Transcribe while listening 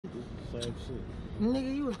same shit.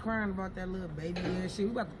 Nigga, you was crying about that little baby ass shit.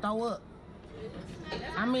 We about to throw up.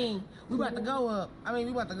 I mean, we about to go up.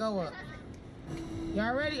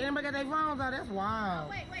 Y'all ready? Anybody got their phones out? That's wild.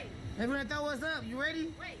 Oh, wait. They gonna throw us up. You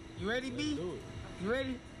ready? Wait. You ready, B? Do it. You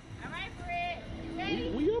ready? All right, Fred. You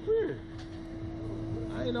ready? We up here.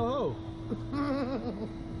 I ain't no hoe.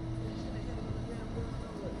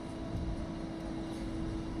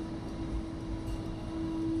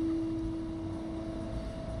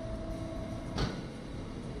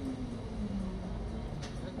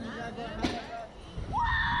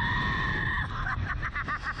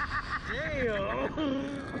 Damn.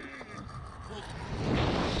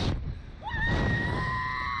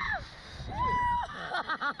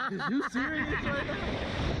 Is you serious right now?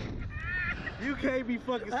 You can't be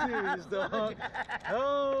fucking serious, dog.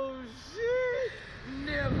 Oh shit.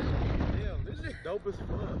 Never. Damn, this is dope as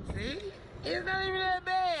fuck. See? It's not even that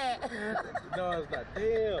bad. No, it's not.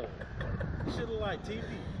 Damn. This shit look like TV.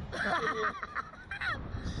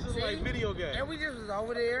 This shit look like video game. And we just was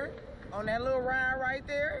over there on that little ride right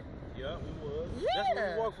there. Yeah, we was. Yeah. That's what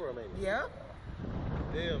we walked from, ain't it? Yeah.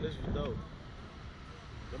 Damn, this was dope.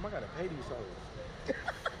 Damn, I gotta pay these hoes.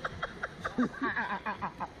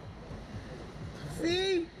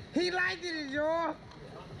 See? He liked it, y'all.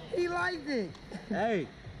 He liked it. Hey,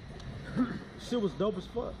 shit was dope as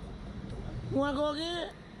fuck. You wanna go again?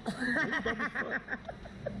 It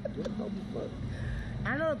was dope as fuck.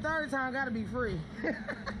 I know the third time gotta be free.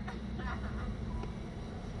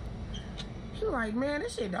 She like, man,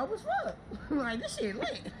 this shit dope as fuck. Like, this shit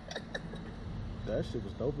lit. That shit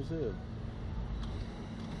was dope as hell.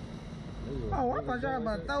 Oh, I thought y'all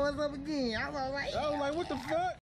about to throw us up again. I was like, I was like, what the fuck?